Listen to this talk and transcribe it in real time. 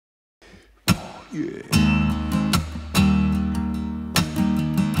Yeah.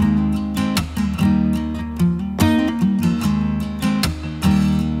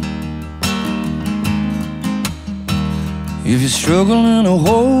 If you're struggling to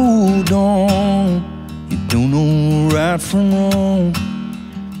hold on, you don't know right from wrong,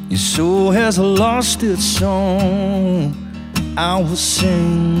 your soul has lost its song, I will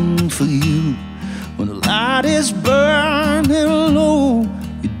sing for you. When the light is burning low,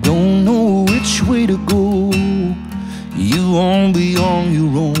 you don't know which way to go, you won't be on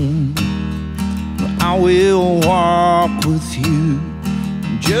your own. I will walk with you,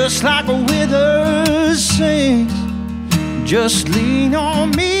 just like a wither sings. Just lean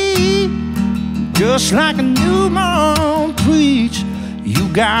on me, just like a Newman preach. You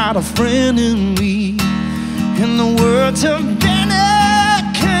got a friend in me. In the words of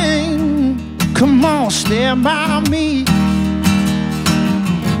Benny King, come on, stand by me.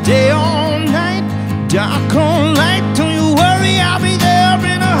 Day or night, dark or light, don't you worry, I'll be there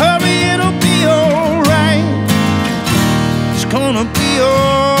in a hurry. It'll be alright. It's gonna be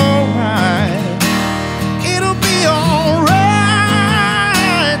alright. It'll be alright.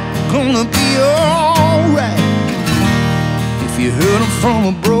 Gonna be alright. If you're hurting from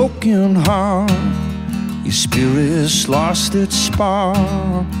a broken heart, your spirit's lost its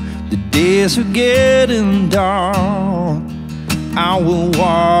spark, the days are getting dark, I will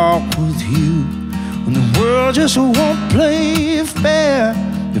walk with you. When the world just won't play fair,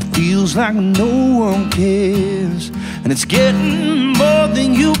 it feels like no one cares, and it's getting more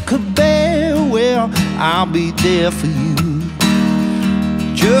than you could bear. Well, I'll be there for you.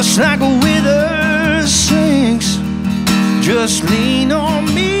 Just like a wither sings, just lean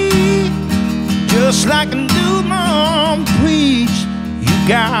on me. Just like a Newman preach, you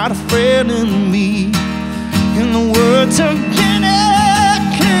got a friend in me. In the words of Benny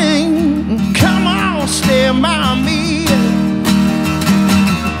King, come on, stand by me.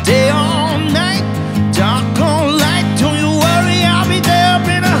 Day or night, dark or light, don't you worry, I'll be there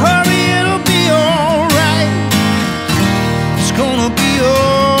in a hurry. It'll be alright. It's gonna be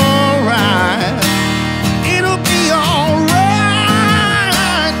alright. It'll be alright.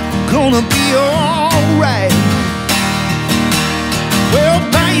 Gonna be alright. Well,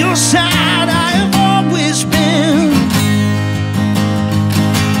 by your side I have always been.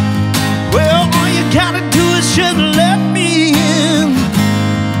 Well, all you gotta do is just let me in.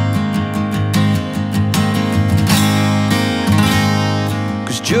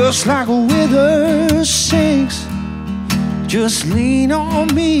 Cause just like a wither sings, just lean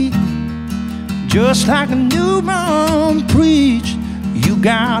on me. Just like a Newman preach, you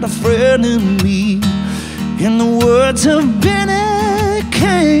got a friend in me. In the words of Benny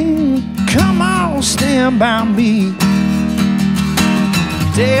King, come on, stand by me.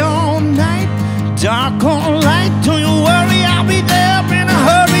 Day or night, dark or light, don't you worry, I'll be there in a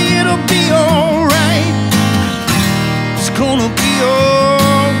hurry. It'll be alright. It's gonna be alright.